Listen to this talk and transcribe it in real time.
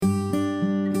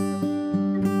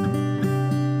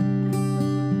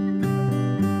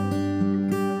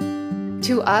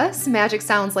To us, magic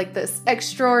sounds like this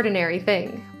extraordinary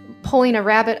thing, pulling a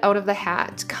rabbit out of the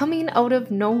hat, coming out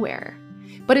of nowhere.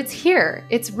 But it's here,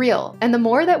 it's real, and the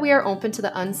more that we are open to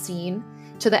the unseen,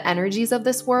 to the energies of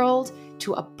this world,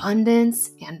 to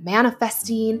abundance and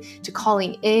manifesting, to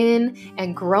calling in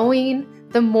and growing,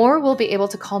 the more we'll be able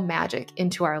to call magic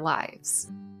into our lives.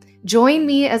 Join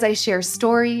me as I share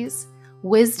stories,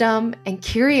 wisdom, and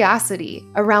curiosity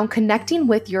around connecting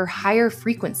with your higher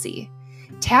frequency,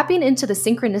 tapping into the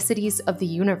synchronicities of the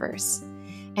universe,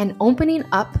 and opening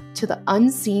up to the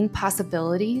unseen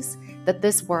possibilities that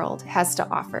this world has to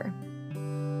offer.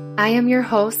 I am your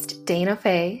host, Dana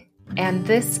Faye, and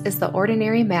this is the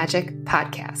Ordinary Magic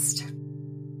Podcast.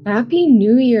 Happy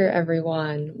New Year,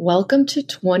 everyone. Welcome to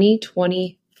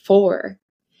 2024.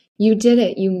 You did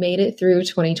it. You made it through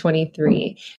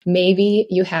 2023. Maybe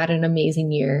you had an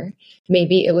amazing year.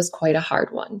 Maybe it was quite a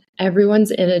hard one.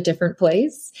 Everyone's in a different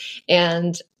place.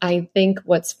 And I think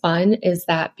what's fun is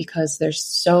that because there's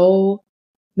so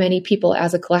many people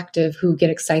as a collective who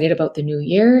get excited about the new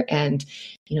year and,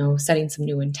 setting some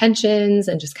new intentions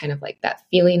and just kind of like that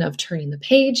feeling of turning the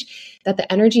page, that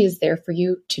the energy is there for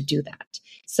you to do that.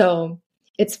 So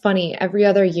it's funny, every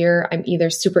other year I'm either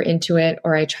super into it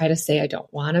or I try to say I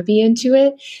don't want to be into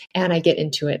it, and I get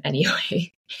into it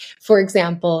anyway. For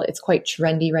example, it's quite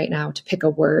trendy right now to pick a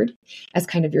word as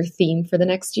kind of your theme for the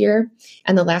next year.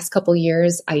 And the last couple of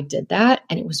years I did that,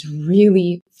 and it was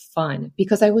really fun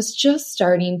because I was just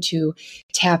starting to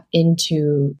tap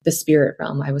into the spirit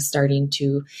realm. I was starting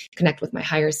to connect with my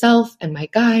higher self and my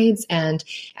guides and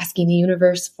asking the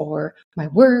universe for my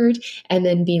word, and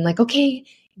then being like, okay,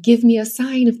 give me a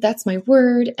sign if that's my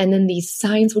word. And then these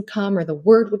signs would come or the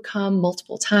word would come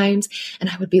multiple times. And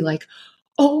I would be like,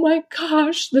 oh my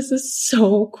gosh, this is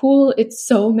so cool. It's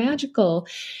so magical.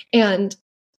 And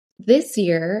this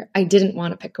year, I didn't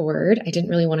want to pick a word. I didn't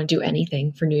really want to do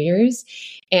anything for New Year's.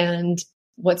 And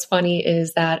what's funny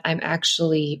is that I'm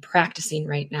actually practicing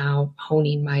right now,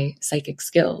 honing my psychic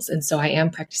skills. And so I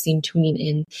am practicing tuning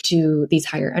in to these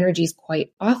higher energies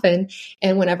quite often.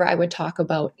 And whenever I would talk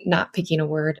about not picking a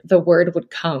word, the word would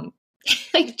come.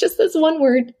 Like just this one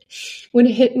word would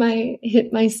hit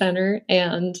my center.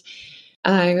 And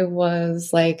I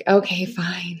was like, okay,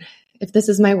 fine. If this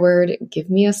is my word, give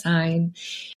me a sign.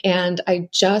 And I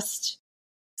just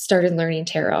started learning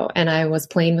tarot, and I was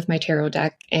playing with my tarot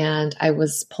deck, and I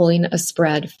was pulling a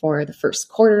spread for the first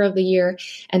quarter of the year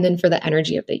and then for the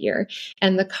energy of the year.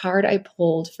 And the card I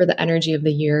pulled for the energy of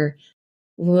the year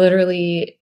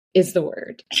literally is the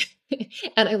word.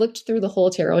 And I looked through the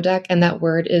whole tarot deck, and that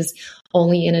word is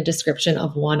only in a description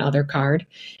of one other card.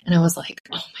 And I was like,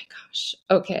 oh my gosh,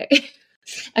 okay.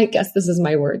 I guess this is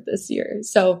my word this year.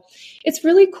 So it's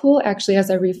really cool, actually,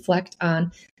 as I reflect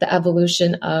on the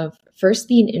evolution of first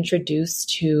being introduced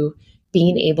to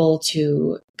being able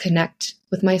to connect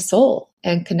with my soul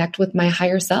and connect with my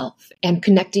higher self and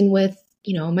connecting with,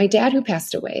 my dad who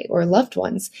passed away or loved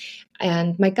ones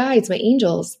and my guides, my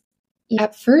angels.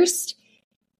 At first,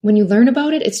 when you learn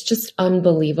about it, it's just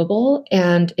unbelievable.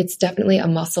 And it's definitely a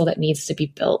muscle that needs to be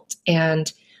built.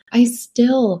 And I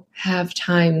still have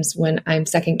times when I'm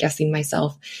second guessing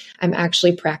myself. I'm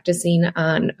actually practicing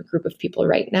on a group of people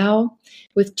right now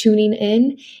with tuning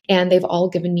in, and they've all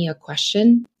given me a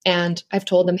question. And I've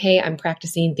told them, hey, I'm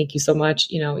practicing. Thank you so much.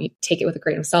 You take it with a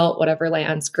grain of salt. Whatever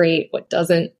lands, great. What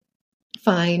doesn't,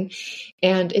 fine.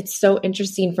 And it's so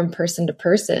interesting from person to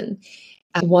person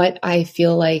what I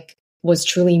feel like was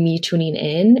truly me tuning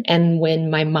in, and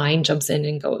when my mind jumps in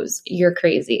and goes, you're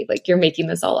crazy, like you're making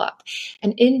this all up.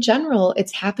 And in general,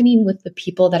 it's happening with the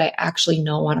people that I actually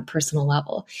know on a personal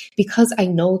level because I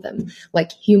know them,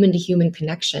 like human to human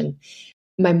connection.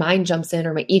 My mind jumps in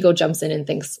or my ego jumps in and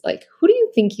thinks like, who do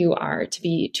you think you are to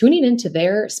be tuning into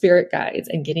their spirit guides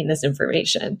and getting this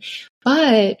information?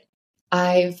 But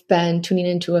I've been tuning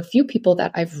into a few people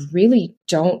that I really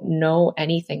don't know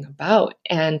anything about,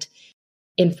 and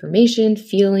information,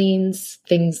 feelings,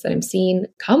 things that I'm seeing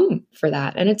come for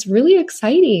that. And it's really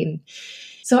exciting.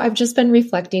 So I've just been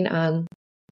reflecting on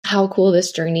how cool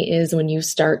this journey is when you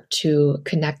start to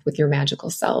connect with your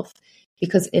magical self.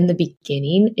 Because in the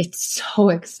beginning, it's so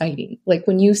exciting. Like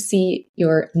when you see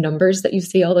your numbers that you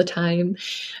see all the time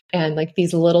and like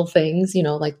these little things,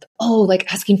 like,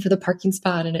 like asking for the parking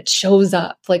spot and it shows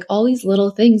up, like all these little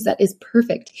things, that is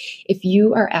perfect. If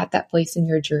you are at that place in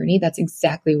your journey, that's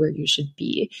exactly where you should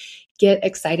be. Get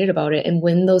excited about it. And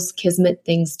when those kismet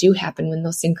things do happen, when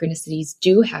those synchronicities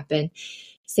do happen,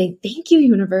 say, thank you,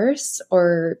 universe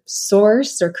or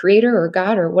source or creator or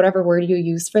God or whatever word you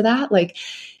use for that. Like,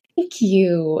 Thank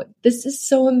you. This is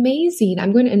so amazing.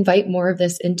 I'm going to invite more of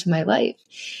this into my life.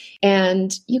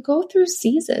 And you go through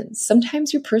seasons.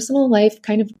 Sometimes your personal life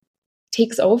kind of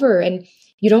takes over and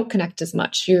you don't connect as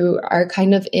much. You are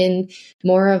kind of in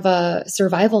more of a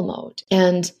survival mode.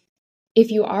 And if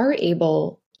you are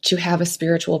able to have a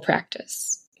spiritual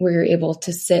practice where you're able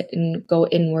to sit and go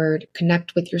inward,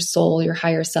 connect with your soul, your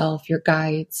higher self, your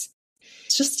guides,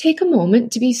 just take a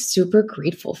moment to be super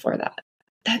grateful for that.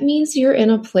 That means you're in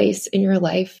a place in your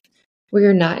life where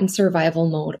you're not in survival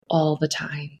mode all the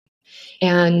time.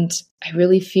 And I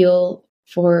really feel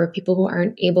for people who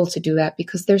aren't able to do that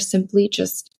because they're simply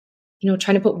just,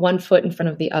 trying to put one foot in front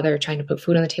of the other, trying to put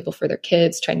food on the table for their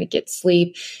kids, trying to get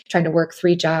sleep, trying to work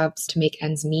 3 jobs to make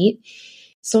ends meet.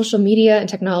 Social media and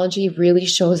technology really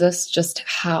shows us just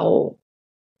how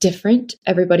different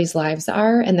everybody's lives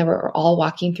are and that we're all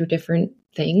walking through different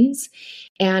things.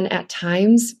 And at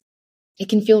times, it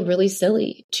can feel really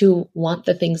silly to want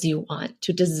the things you want,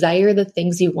 to desire the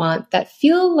things you want that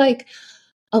feel like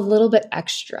a little bit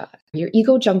extra. Your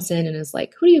ego jumps in and is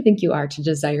like, who do you think you are to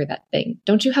desire that thing?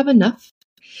 Don't you have enough?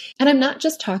 And I'm not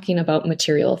just talking about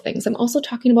material things. I'm also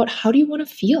talking about how do you want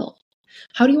to feel?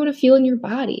 How do you want to feel in your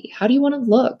body? How do you want to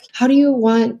look? How do you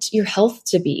want your health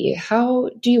to be? How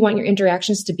do you want your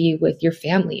interactions to be with your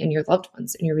family and your loved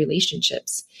ones and your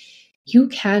relationships? You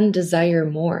can desire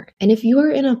more. And if you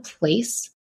are in a place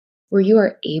where you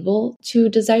are able to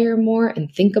desire more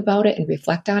and think about it and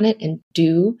reflect on it and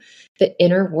do the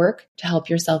inner work to help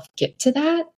yourself get to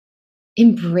that,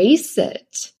 embrace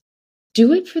it.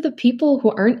 Do it for the people who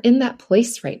aren't in that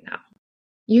place right now.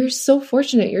 You're so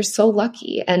fortunate. You're so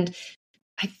lucky. And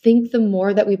I think the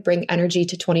more that we bring energy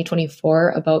to 2024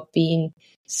 about being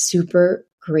super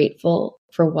grateful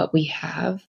for what we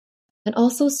have, and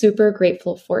also super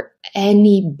grateful for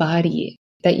anybody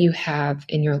that you have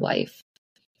in your life,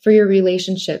 for your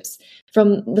relationships,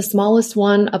 from the smallest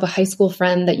one of a high school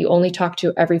friend that you only talk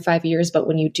to every 5 years, but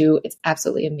when you do, it's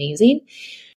absolutely amazing,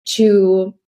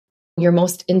 to your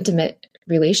most intimate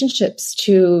relationships,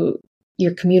 to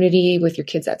your community with your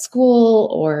kids at school,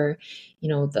 or,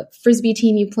 the Frisbee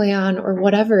team you play on, or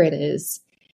whatever it is.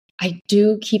 I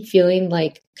do keep feeling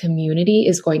like community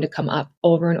is going to come up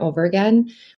over and over again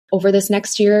over this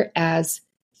next year as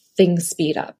things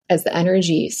speed up, as the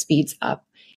energy speeds up.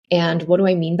 And what do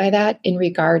I mean by that? In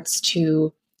regards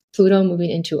to Pluto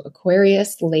moving into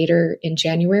Aquarius later in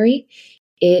January,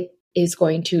 it is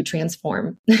going to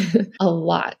transform a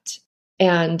lot.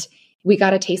 And we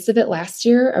got a taste of it last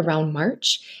year around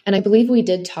March. And I believe we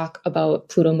did talk about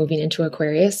Pluto moving into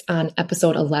Aquarius on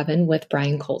episode 11 with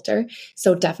Brian Coulter.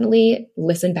 So definitely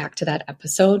listen back to that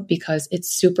episode because it's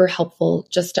super helpful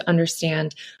just to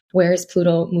understand where is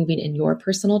Pluto moving in your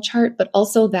personal chart, but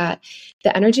also that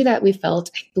the energy that we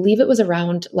felt, I believe it was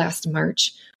around last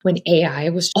March when AI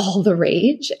was all the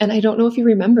rage. And I don't know if you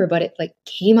remember, but it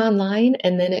came online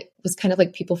and then it was kind of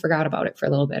like people forgot about it for a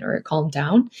little bit or it calmed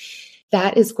down.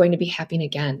 That is going to be happening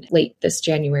again late this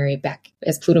January back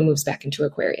as Pluto moves back into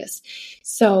Aquarius.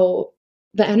 So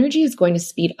the energy is going to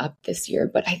speed up this year,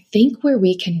 but I think where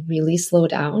we can really slow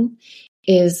down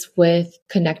is with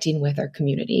connecting with our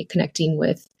community, connecting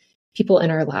with people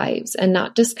in our lives and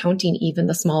not discounting even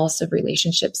the smallest of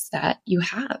relationships that you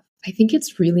have. I think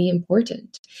it's really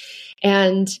important.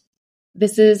 And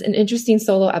this is an interesting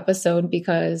solo episode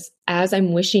because as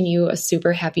I'm wishing you a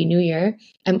super happy new year,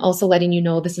 I'm also letting you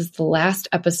know this is the last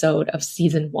episode of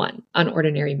season 1 on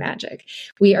Ordinary Magic.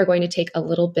 We are going to take a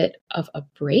little bit of a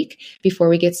break before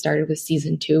we get started with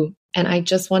season 2. And I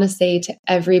just want to say to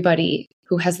everybody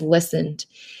who has listened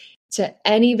to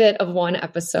any bit of one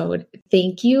episode,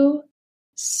 thank you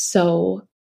so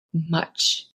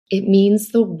much. It means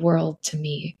the world to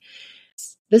me.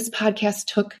 This podcast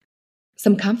took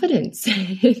some confidence.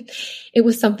 It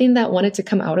was something that wanted to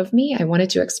come out of me. I wanted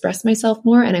to express myself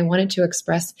more, and I wanted to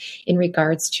express in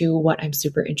regards to what I'm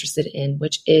super interested in,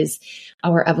 which is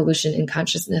our evolution in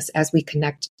consciousness as we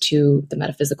connect to the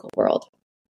metaphysical world.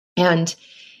 And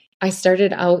I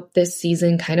started out this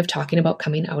season kind of talking about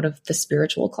coming out of the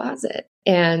spiritual closet,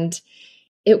 and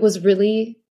it was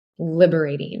really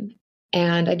liberating.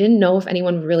 And I didn't know if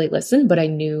anyone would really listen, but I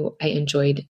knew I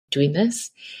enjoyed doing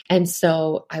this. And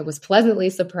so I was pleasantly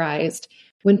surprised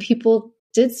when people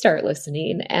did start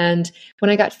listening. And when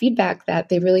I got feedback that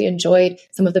they really enjoyed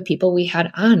some of the people we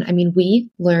had on. I mean, we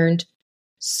learned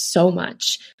so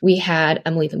much. We had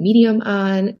Emily the Medium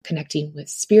on, connecting with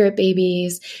spirit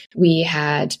babies. We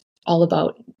had all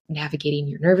about Navigating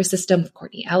Your Nervous System with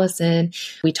Courtney Allison.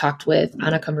 We talked with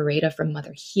Annika Mareta from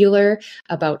Mother Healer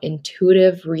about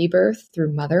intuitive rebirth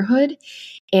through motherhood.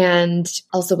 And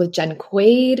also with Jen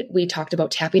Quaid, we talked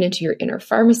about tapping into your inner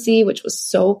pharmacy, which was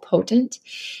so potent,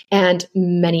 and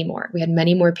many more. We had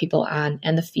many more people on,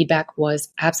 and the feedback was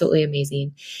absolutely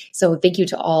amazing. So thank you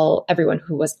to everyone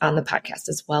who was on the podcast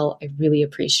as well. I really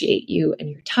appreciate you and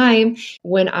your time.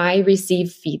 When I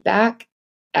receive feedback,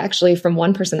 actually from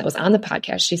one person that was on the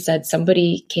podcast, she said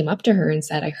somebody came up to her and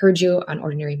said, I heard you on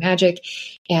Ordinary Magic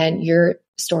and your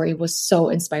story was so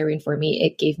inspiring for me.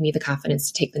 It gave me the confidence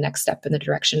to take the next step in the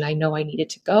direction I know I needed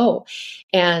to go.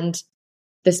 And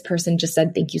this person just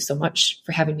said, thank you so much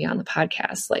for having me on the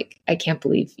podcast. Like, I can't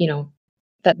believe,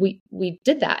 that we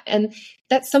did that. And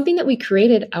that's something that we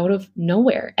created out of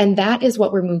nowhere. And that is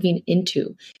what we're moving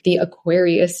into, the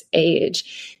Aquarius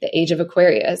age, the age of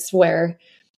Aquarius, where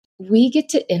we get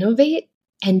to innovate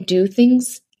and do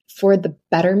things for the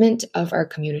betterment of our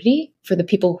community, for the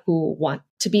people who want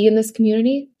to be in this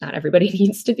community. Not everybody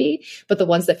needs to be, but the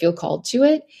ones that feel called to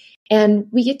it. And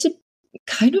we get to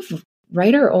kind of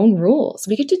write our own rules.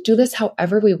 We get to do this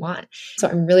however we want. So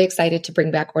I'm really excited to bring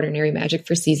back Ordinary Magic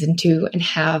for season 2 and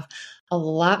have a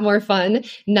lot more fun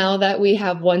now that we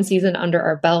have one season under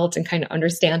our belt and kind of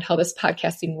understand how this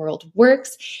podcasting world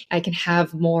works. I can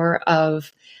have more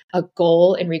of a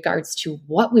goal in regards to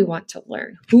what we want to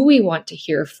learn, who we want to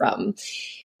hear from,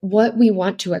 what we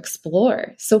want to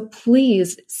explore. So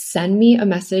please send me a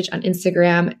message on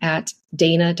Instagram at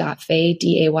dana.faye,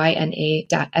 dayna.faye.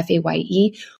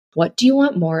 What do you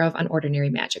want more of on Ordinary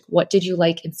Magic? What did you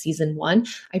like in season 1?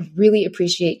 I'd really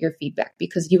appreciate your feedback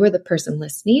because you are the person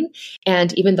listening.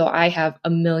 And even though I have a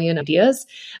million ideas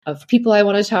of people I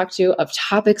want to talk to, of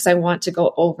topics I want to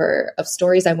go over, of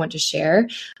stories I want to share,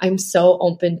 I'm so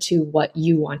open to what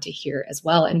you want to hear as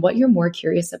well and what you're more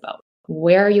curious about.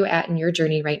 Where are you at in your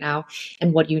journey right now?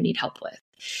 And what do you need help with?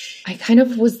 I kind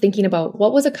of was thinking about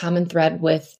what was a common thread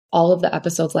with all of the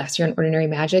episodes last year on Ordinary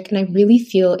Magic. And I really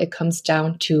feel it comes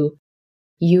down to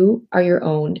you are your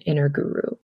own inner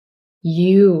guru.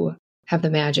 You have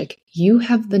the magic. You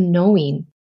have the knowing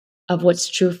of what's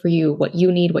true for you, what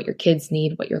you need, what your kids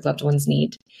need, what your loved ones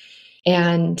need.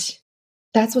 And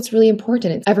that's what's really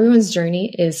important. Everyone's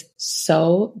journey is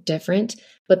so different,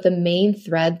 but the main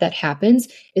thread that happens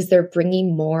is they're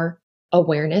bringing more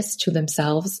awareness to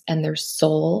themselves and their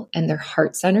soul and their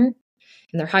heart center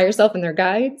and their higher self and their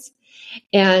guides.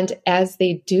 And as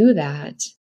they do that,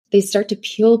 they start to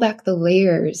peel back the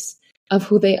layers of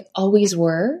who they always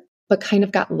were, but kind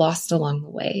of got lost along the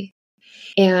way.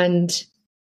 And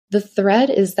the thread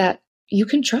is that you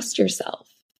can trust yourself.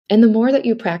 And the more that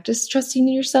you practice trusting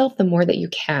yourself, the more that you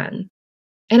can.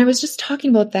 And I was just talking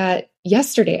about that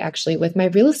yesterday, actually, with my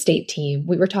real estate team.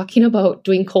 We were talking about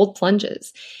doing cold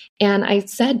plunges. And I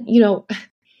said,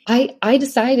 I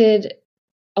decided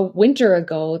a winter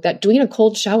ago that doing a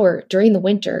cold shower during the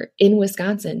winter in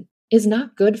Wisconsin is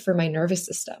not good for my nervous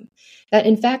system. That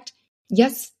in fact,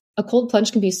 yes, a cold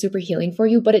plunge can be super healing for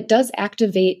you, but it does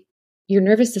activate your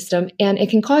nervous system and it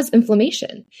can cause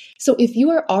inflammation. So if you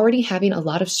are already having a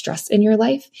lot of stress in your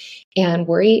life and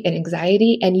worry and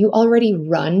anxiety, and you already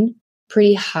run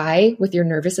pretty high with your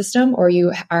nervous system, or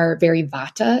you are very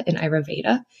Vata in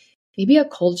Ayurveda, maybe a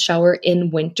cold shower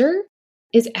in winter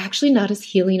is actually not as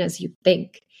healing as you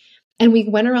think. And we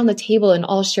went around the table and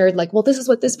all shared like, well, this is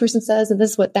what this person says and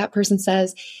this is what that person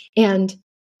says. And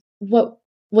what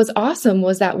was awesome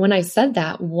was that when I said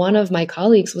that, one of my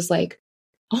colleagues was like,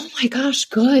 oh my gosh,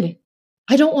 good.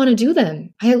 I don't want to do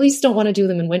them. I at least don't want to do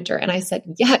them in winter. And I said,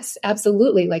 yes,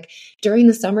 absolutely. Like during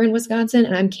the summer in Wisconsin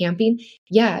and I'm camping.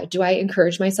 Yeah. Do I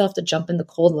encourage myself to jump in the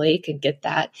cold lake and get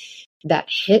that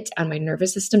hit on my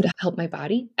nervous system to help my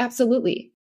body?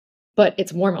 Absolutely. But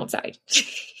it's warm outside.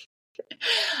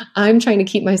 I'm trying to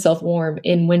keep myself warm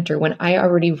in winter when I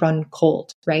already run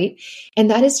cold, right? And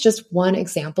that is just one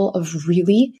example of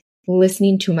really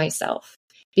listening to myself,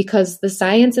 because the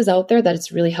science is out there that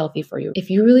it's really healthy for you. If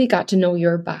you really got to know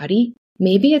your body,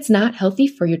 maybe it's not healthy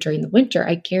for you during the winter.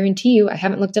 I guarantee you, I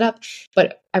haven't looked it up,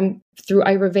 but I'm through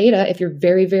Ayurveda. If you're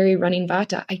very, very running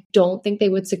Vata, I don't think they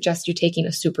would suggest you taking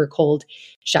a super cold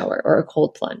shower or a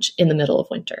cold plunge in the middle of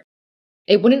winter.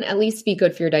 It wouldn't at least be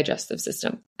good for your digestive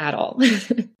system at all.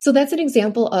 So that's an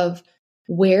example of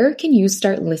where can you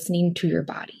start listening to your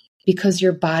body? Because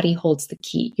your body holds the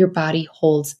key. Your body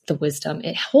holds the wisdom.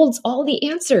 It holds all the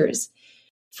answers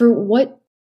for what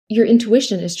your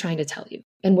intuition is trying to tell you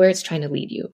and where it's trying to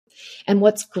lead you. And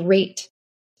what's great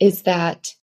is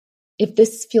that if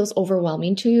this feels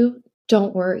overwhelming to you,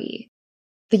 don't worry.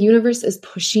 The universe is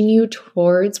pushing you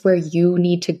towards where you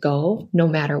need to go no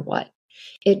matter what.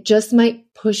 It just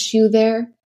might push you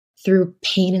there through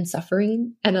pain and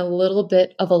suffering and a little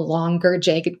bit of a longer,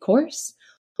 jagged course.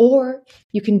 Or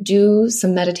you can do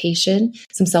some meditation,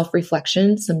 some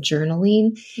self-reflection, some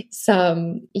journaling,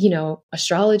 some,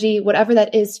 astrology, whatever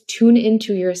that is, tune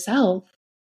into yourself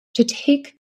to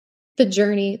take the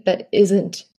journey that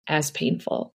isn't as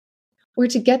painful, or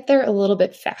to get there a little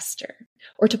bit faster,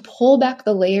 or to pull back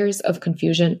the layers of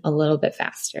confusion a little bit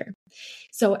faster.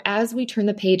 So as we turn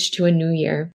the page to a new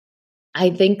year, I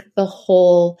think the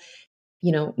whole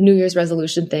New Year's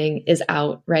resolution thing is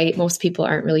out, right? Most people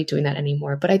aren't really doing that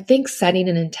anymore. But I think setting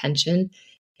an intention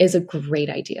is a great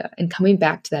idea and coming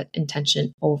back to that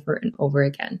intention over and over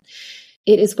again.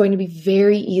 It is going to be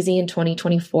very easy in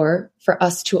 2024 for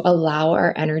us to allow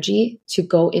our energy to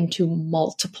go into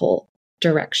multiple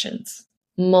directions.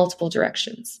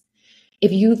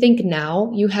 If you think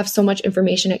now you have so much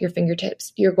information at your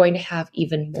fingertips, you're going to have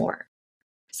even more.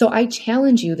 So I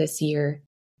challenge you this year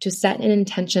to set an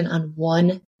intention on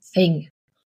one thing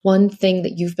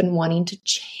that you've been wanting to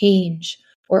change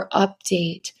or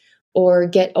update or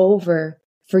get over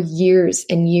for years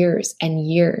and years and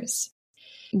years.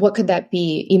 What could that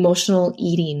be? Emotional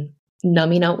eating,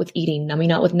 numbing out with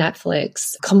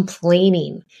Netflix,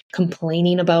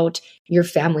 complaining about your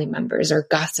family members or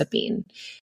gossiping,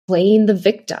 playing the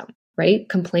victim, right?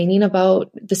 Complaining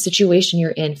about the situation you're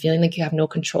in, feeling like you have no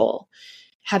control.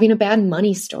 Having a bad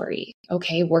money story,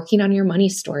 okay, working on your money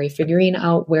story, figuring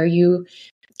out where you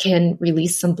can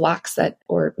release some blocks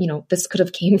this could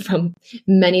have came from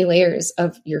many layers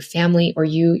of your family or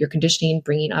your conditioning,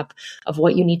 bringing up of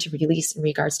what you need to release in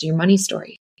regards to your money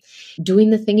story.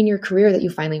 Doing the thing in your career that you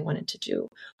finally wanted to do,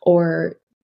 or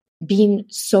being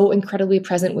so incredibly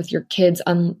present with your kids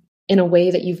in a way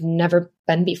that you've never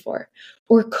been before,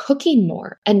 or cooking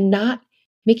more and not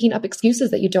making up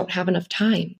excuses that you don't have enough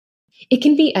time. It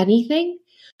can be anything,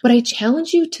 but I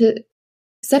challenge you to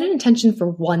set an intention for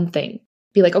one thing.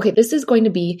 Be like, okay, this is going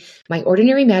to be my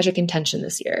ordinary magic intention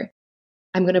this year.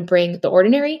 I'm going to bring the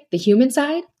ordinary, the human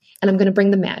side, and I'm going to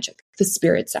bring the magic, the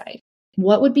spirit side.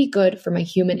 What would be good for my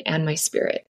human and my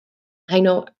spirit?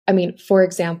 For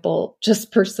example,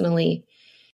 just personally,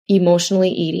 emotionally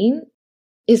eating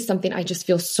is something I just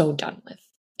feel so done with.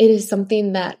 It is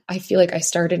something that I feel like I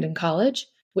started in college,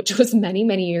 which was many,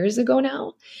 many years ago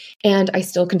now. And I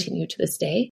still continue to this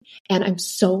day. And I'm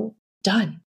so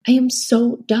done. I am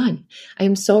so done. I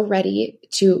am so ready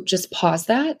to just pause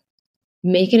that,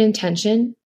 make an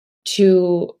intention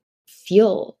to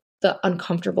feel the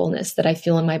uncomfortableness that I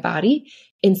feel in my body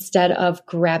instead of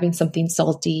grabbing something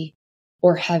salty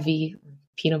or heavy,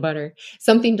 peanut butter,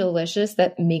 something delicious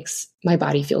that makes my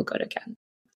body feel good again.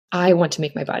 I want to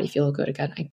make my body feel good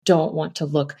again. I don't want to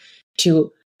look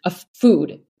to a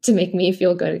food to make me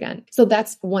feel good again. So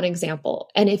that's one example.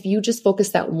 And if you just focus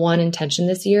that one intention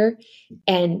this year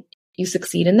and you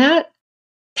succeed in that,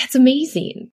 that's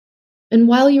amazing. And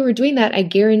while you were doing that, I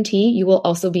guarantee you will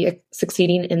also be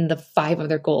succeeding in the 5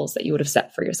 other goals that you would have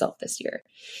set for yourself this year,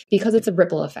 because it's a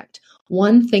ripple effect.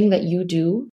 One thing that you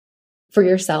do for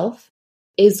yourself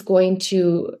is going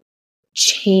to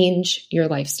change your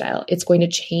lifestyle. It's going to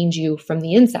change you from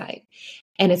the inside,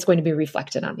 and it's going to be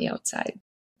reflected on the outside.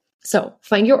 So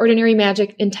find your ordinary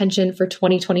magic intention for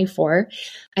 2024.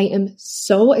 I am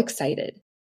so excited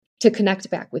to connect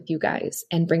back with you guys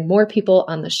and bring more people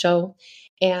on the show.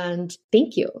 And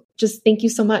thank you. Just thank you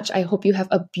so much. I hope you have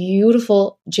a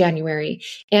beautiful January.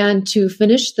 And to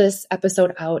finish this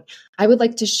episode out, I would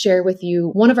like to share with you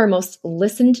one of our most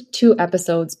listened to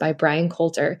episodes by Brian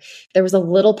Coulter. There was a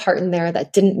little part in there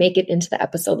that didn't make it into the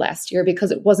episode last year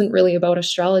because it wasn't really about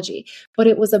astrology, but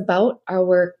it was about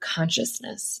our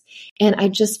consciousness. And I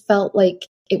just felt like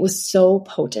it was so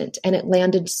potent and it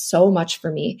landed so much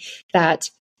for me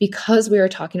that because we are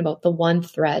talking about the one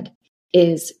thread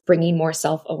is bringing more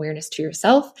self-awareness to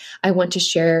yourself, I want to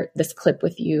share this clip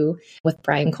with you with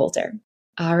Brian Coulter.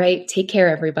 All right, take care,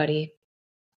 everybody.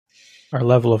 Our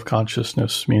level of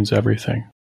consciousness means everything.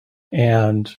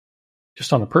 And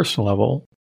just on a personal level,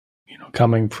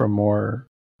 coming from more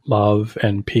love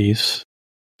and peace,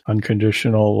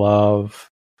 unconditional love,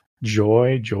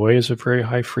 joy is a very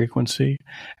high frequency,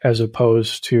 as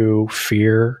opposed to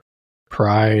fear,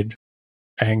 pride,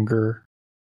 anger,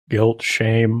 guilt,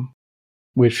 shame,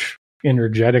 which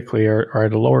energetically are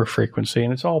at a lower frequency.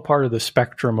 And it's all part of the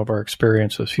spectrum of our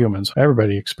experience as humans.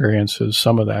 Everybody experiences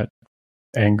some of that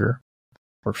anger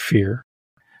or fear.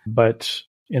 But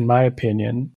in my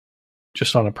opinion,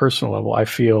 just on a personal level, I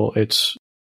feel it's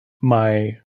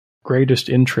my greatest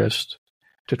interest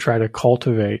to try to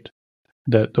cultivate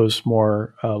those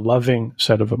more loving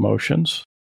set of emotions,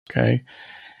 okay?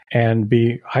 and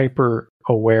be hyper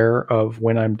aware of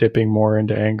when I'm dipping more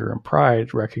into anger and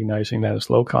pride, recognizing that as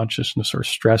low consciousness or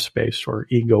stress-based or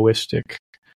egoistic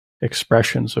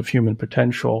expressions of human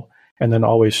potential, and then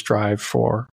always strive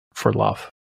for love.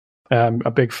 I'm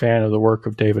a big fan of the work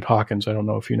of David Hawkins. I don't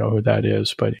know if you know who that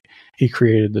is, but he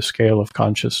created the scale of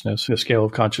consciousness. The scale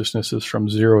of consciousness is from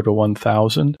 0 to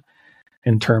 1,000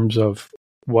 in terms of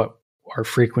what our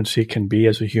frequency can be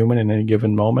as a human in any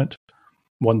given moment.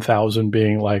 1,000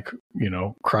 being like,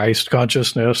 Christ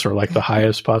consciousness or like the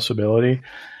highest possibility.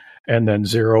 And then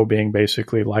 0 being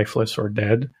basically lifeless or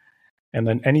dead. And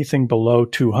then anything below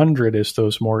 200 is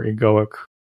those more egoic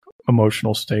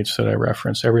emotional states that I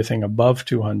reference. Everything above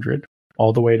 200,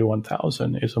 all the way to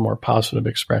 1,000, is a more positive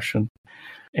expression.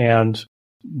 And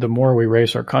the more we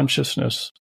raise our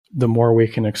consciousness, the more we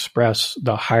can express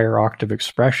the higher octave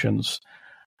expressions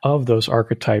of those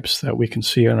archetypes that we can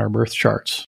see in our birth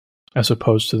charts, as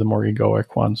opposed to the more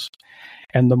egoic ones.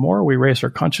 And the more we raise our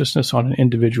consciousness on an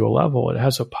individual level, it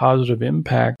has a positive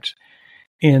impact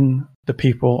in the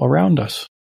people around us.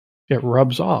 It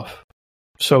rubs off.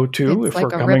 So too, It's if like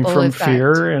we're a coming ripple from effect.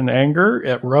 fear and anger,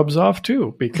 it rubs off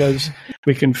too, because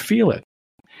we can feel it.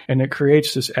 And it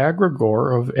creates this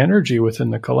egregore of energy within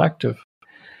the collective.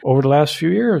 Over the last few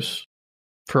years,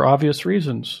 for obvious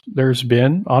reasons, there's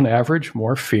been, on average,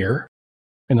 more fear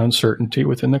and uncertainty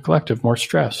within the collective, more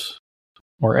stress,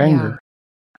 more anger.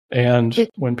 And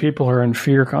when people are in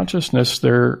fear consciousness,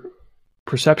 their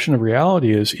perception of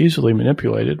reality is easily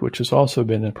manipulated, which has also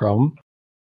been a problem.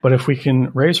 But if we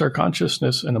can raise our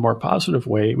consciousness in a more positive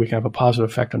way, we can have a positive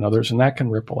effect on others, and that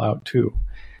can ripple out too.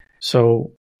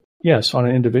 So, yes, on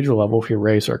an individual level, if we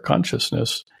raise our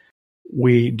consciousness,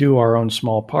 we do our own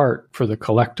small part for the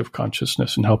collective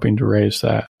consciousness in helping to raise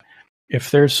that. If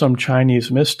there's some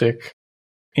Chinese mystic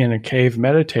in a cave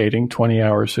meditating 20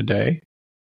 hours a day,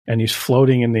 and he's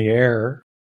floating in the air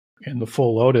in the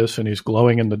full lotus and he's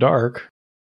glowing in the dark,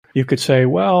 you could say,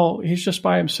 well, he's just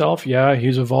by himself. Yeah,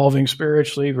 he's evolving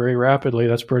spiritually very rapidly.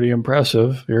 That's pretty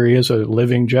impressive. Here he is, a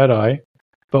living Jedi.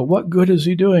 But what good is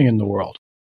he doing in the world?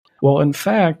 Well, in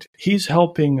fact, he's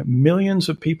helping millions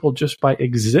of people just by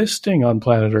existing on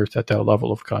planet Earth at that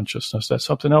level of consciousness. That's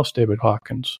something else David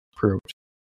Hawkins proved.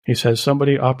 He says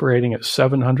somebody operating at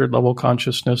 700 level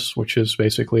consciousness, which is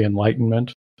basically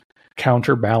enlightenment,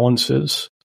 counterbalances,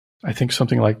 I think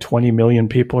something like 20 million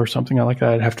people or something like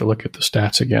that. I'd have to look at the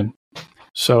stats again.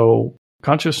 So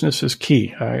consciousness is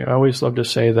key. I always love to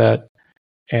say that.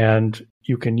 And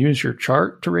you can use your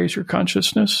chart to raise your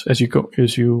consciousness as you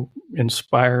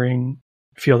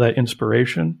feel that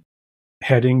inspiration,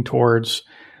 heading towards,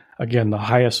 again, the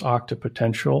highest octave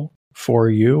potential for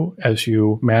you as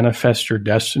you manifest your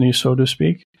destiny, so to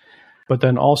speak. But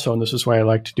then also, and this is why I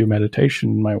like to do meditation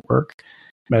in my work,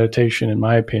 meditation, in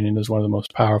my opinion, is one of the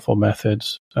most powerful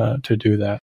methods to do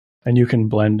that. And you can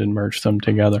blend and merge them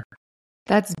together.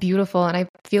 That's beautiful. And I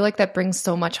feel like that brings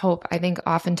so much hope. I think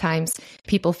oftentimes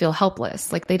people feel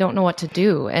helpless, like they don't know what to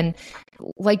do. And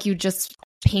like you just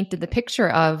painted the picture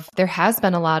of, there has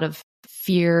been a lot of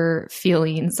fear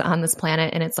feelings on this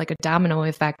planet, and it's like a domino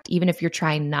effect, even if you're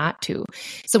trying not to.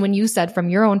 So when you said from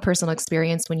your own personal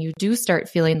experience, when you do start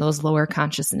feeling those lower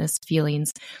consciousness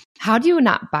feelings, how do you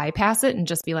not bypass it and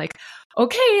just be like,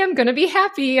 okay, I'm going to be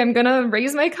happy. I'm going to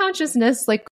raise my consciousness.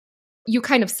 Like you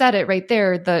kind of said it right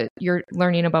there, you're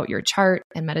learning about your chart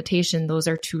and meditation. Those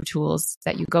are two tools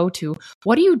that you go to.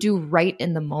 What do you do right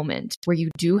in the moment where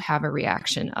you do have a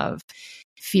reaction of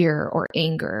fear or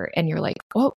anger and you're like,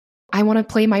 oh, I want to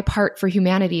play my part for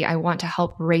humanity. I want to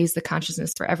help raise the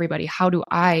consciousness for everybody. How do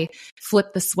I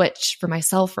flip the switch for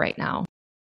myself right now?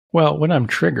 Well, when I'm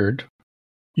triggered,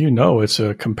 it's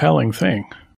a compelling thing,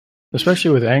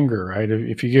 especially with anger, right?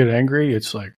 If you get angry,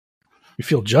 it's like you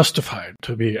feel justified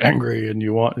to be angry and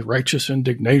you want righteous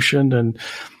indignation.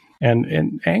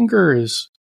 And anger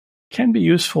can be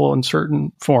useful in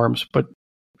certain forms, but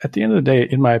at the end of the day,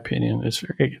 in my opinion,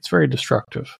 it's very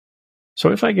destructive.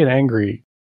 So if I get angry,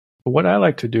 what I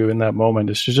like to do in that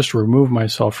moment is to just remove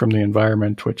myself from the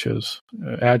environment, which is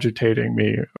agitating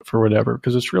me for whatever,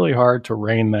 because it's really hard to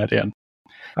rein that in.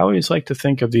 I always like to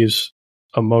think of these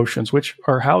emotions, which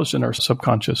are housed in our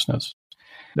subconsciousness.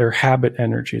 They're habit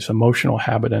energies, emotional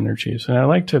habit energies. And I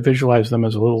like to visualize them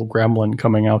as a little gremlin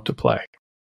coming out to play.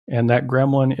 And that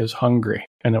gremlin is hungry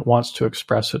and it wants to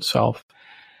express itself.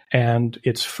 And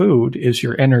its food is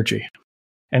your energy.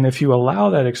 And if you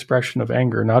allow that expression of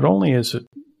anger, not only is it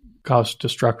cause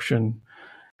destruction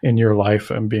in your life,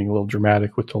 I'm being a little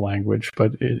dramatic with the language,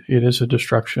 but it is a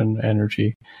destruction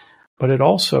energy. But it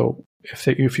also,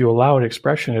 if you allow it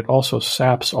expression, it also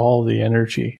saps all the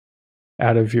energy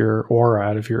out of your aura,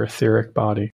 out of your etheric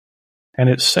body. And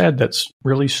it's said that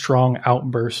really strong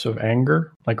outbursts of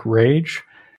anger, like rage,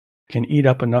 can eat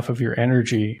up enough of your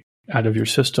energy out of your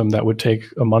system that would take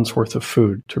a month's worth of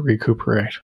food to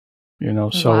recuperate.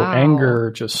 So Wow.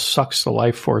 anger just sucks the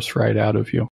life force right out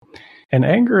of you. And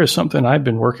anger is something I've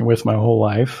been working with my whole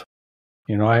life.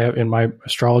 I have in my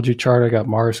astrology chart, I got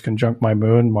Mars conjunct my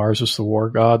moon. Mars is the war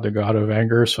god, the god of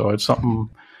anger. So it's something,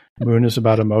 moon is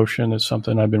about emotion. It's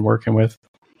something I've been working with.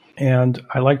 And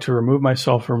I like to remove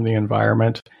myself from the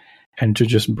environment and to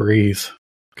just breathe.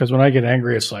 Because when I get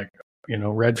angry, it's like,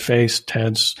 red face,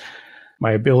 tense.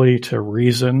 My ability to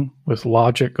reason with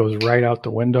logic goes right out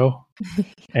the window.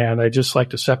 And I just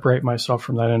like to separate myself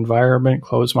from that environment,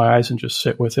 close my eyes and just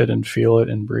sit with it and feel it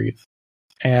and breathe.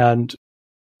 And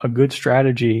a good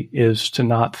strategy is to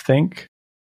not think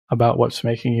about what's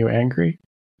making you angry,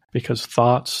 because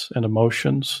thoughts and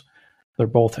emotions, they're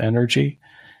both energy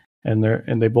and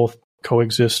they both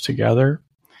coexist together.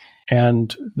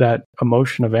 And that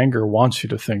emotion of anger wants you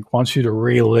to think, wants you to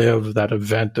relive that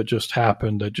event that just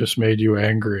happened that just made you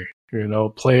angry.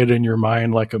 Play it in your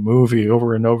mind like a movie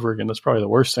over and over again. That's probably the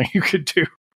worst thing you could do.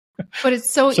 But it's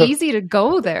so easy to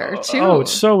go there, too. Oh,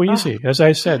 it's so easy. As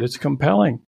I said, it's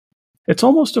compelling. It's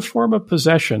almost a form of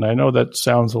possession. I know that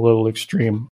sounds a little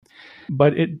extreme,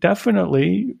 but it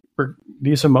definitely,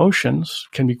 these emotions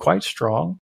can be quite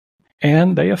strong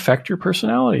and they affect your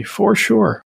personality for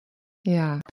sure.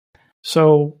 Yeah.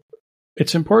 So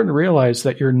it's important to realize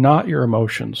that you're not your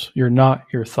emotions. You're not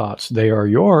your thoughts. They are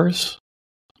yours.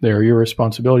 They are your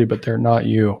responsibility, but they're not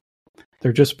you.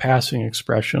 They're just passing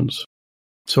expressions.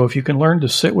 So if you can learn to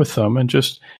sit with them and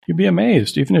you'd be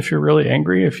amazed. Even if you're really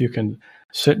angry, if you can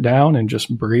sit down and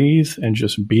just breathe and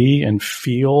just be and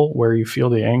feel where you feel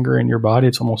the anger in your body,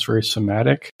 it's almost very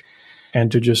somatic.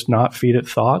 And to just not feed it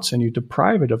thoughts, and you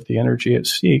deprive it of the energy it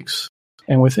seeks.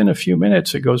 And within a few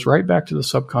minutes, it goes right back to the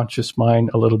subconscious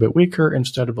mind a little bit weaker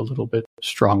instead of a little bit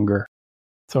stronger.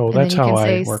 So And that's then you how can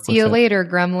I say, work see with you it. later,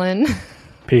 gremlin.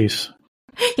 Peace.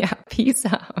 Yeah, peace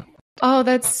out. Oh,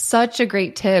 that's such a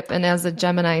great tip. And as a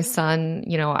Gemini sun,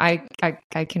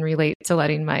 I can relate to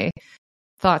letting my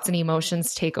thoughts and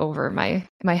emotions take over my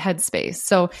headspace.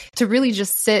 So to really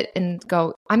just sit and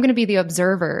go, I'm going to be the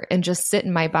observer and just sit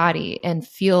in my body and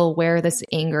feel where this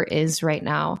anger is right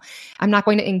now. I'm not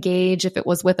going to engage if it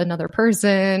was with another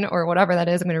person or whatever that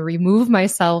is. I'm going to remove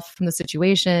myself from the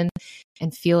situation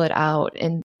and feel it out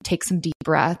and take some deep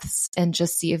breaths and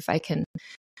just see if I can,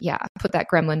 put that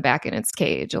gremlin back in its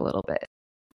cage a little bit.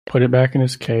 Put it back in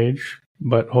its cage,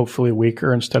 but hopefully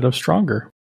weaker instead of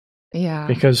stronger. Yeah.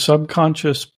 Because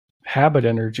subconscious habit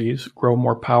energies grow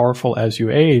more powerful as you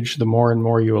age, the more and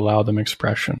more you allow them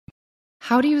expression.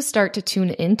 How do you start to tune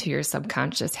into your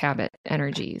subconscious habit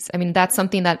energies? I mean, that's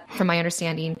something that, from my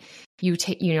understanding,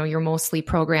 you're mostly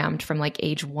programmed from like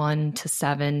age 1 to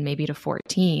 7, maybe to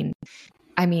 14.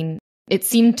 I mean, it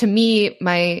seemed to me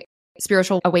my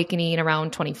spiritual awakening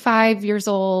around 25 years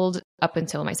old up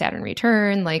until my Saturn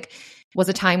return, was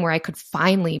a time where I could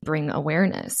finally bring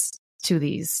awareness to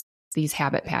these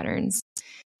habit patterns.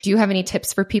 Do you have any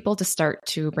tips for people to start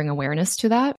to bring awareness to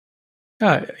that?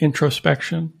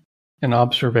 Introspection and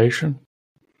observation.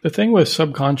 The thing with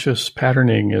subconscious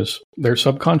patterning is they're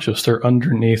subconscious. They're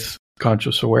underneath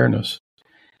conscious awareness.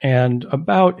 And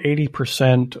about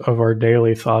 80% of our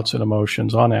daily thoughts and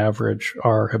emotions on average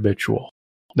are habitual.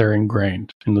 They're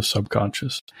ingrained in the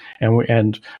subconscious.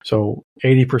 And so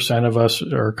 80% of us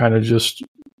are kind of just,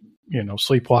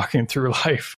 sleepwalking through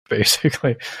life,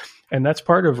 basically. And that's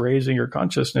part of raising your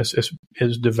consciousness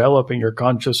is developing your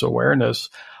conscious awareness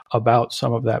about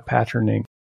some of that patterning.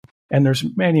 And there's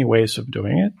many ways of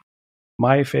doing it.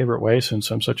 My favorite way,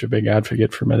 since I'm such a big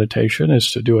advocate for meditation, is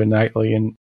to do a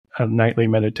nightly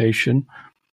meditation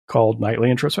called nightly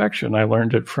introspection. I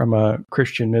learned it from a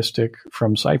Christian mystic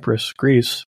from Cyprus,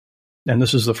 Greece. And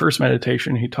this is the first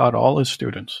meditation he taught all his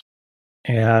students.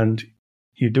 And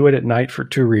you do it at night for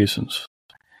 2 reasons,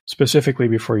 specifically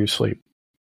before you sleep.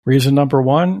 Reason number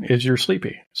 1 is you're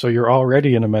sleepy, so you're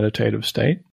already in a meditative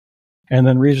state. And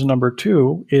then reason number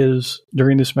 2 is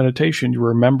during this meditation, you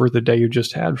remember the day you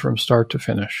just had from start to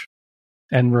finish.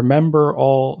 And remember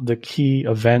all the key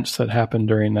events that happened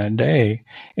during that day,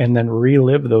 and then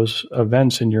relive those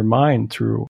events in your mind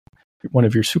through one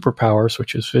of your superpowers,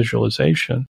 which is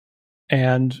visualization.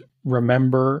 And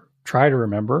try to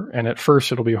remember. And at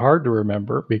first it'll be hard to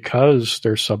remember because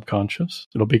they're subconscious.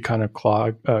 It'll be kind of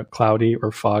cloudy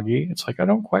or foggy. It's like, I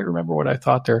don't quite remember what I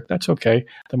thought there. That's okay.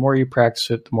 The more you practice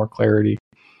it, the more clarity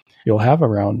you'll have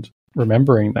around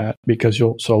remembering that, because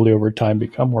you'll slowly over time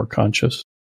become more conscious.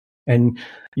 And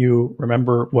you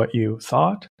remember what you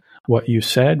thought, what you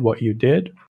said, what you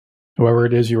did. whoever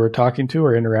it is you were talking to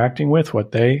or interacting with,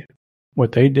 what they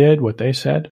did, what they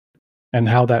said, and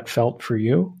how that felt for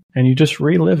you. And you just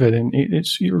relive it. And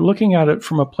you're looking at it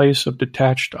from a place of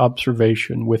detached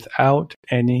observation without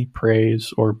any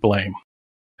praise or blame.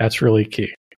 That's really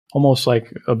key. Almost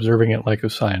like observing it like a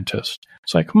scientist.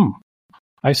 It's like,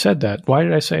 I said that. Why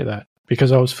did I say that?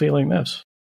 Because I was feeling this.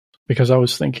 Because I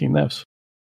was thinking this.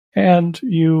 And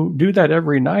you do that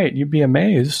every night. You'd be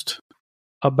amazed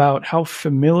about how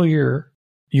familiar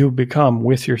you become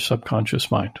with your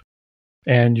subconscious mind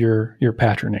and your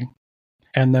patterning.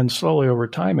 And then slowly over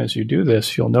time, as you do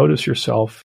this, you'll notice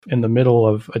yourself in the middle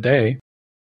of a day,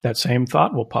 that same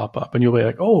thought will pop up and you'll be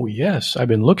like, oh yes, I've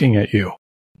been looking at you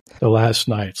the last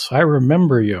nights. I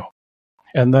remember you.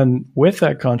 And then with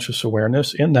that conscious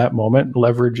awareness in that moment,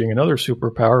 leveraging another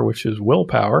superpower, which is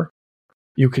willpower,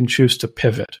 you can choose to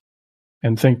pivot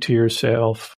and think to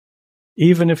yourself,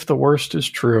 even if the worst is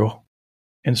true,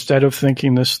 instead of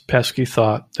thinking this pesky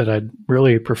thought that I'd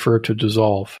really prefer to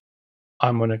dissolve,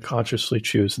 I'm going to consciously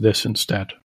choose this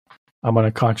instead. I'm going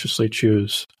to consciously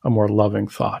choose a more loving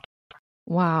thought.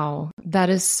 Wow, that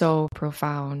is so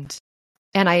profound.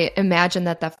 And I imagine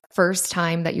that the first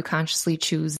time that you consciously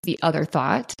choose the other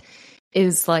thought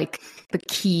is like the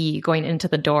key going into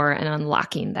the door and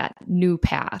unlocking that new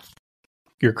path.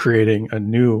 You're creating a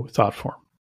new thought form.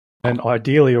 And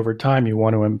ideally, over time, you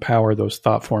want to empower those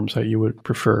thought forms that you would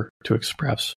prefer to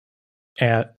express.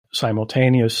 And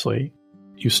simultaneously,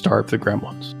 you starve the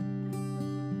gremlins.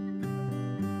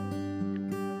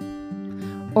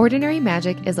 Ordinary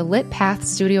Magic is a Lit Path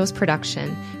Studios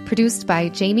production, produced by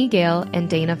Jamie Gale and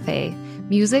Dana Fay.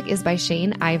 Music is by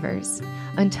Shane Ivers.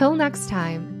 Until next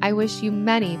time, I wish you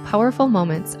many powerful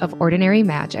moments of ordinary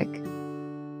magic.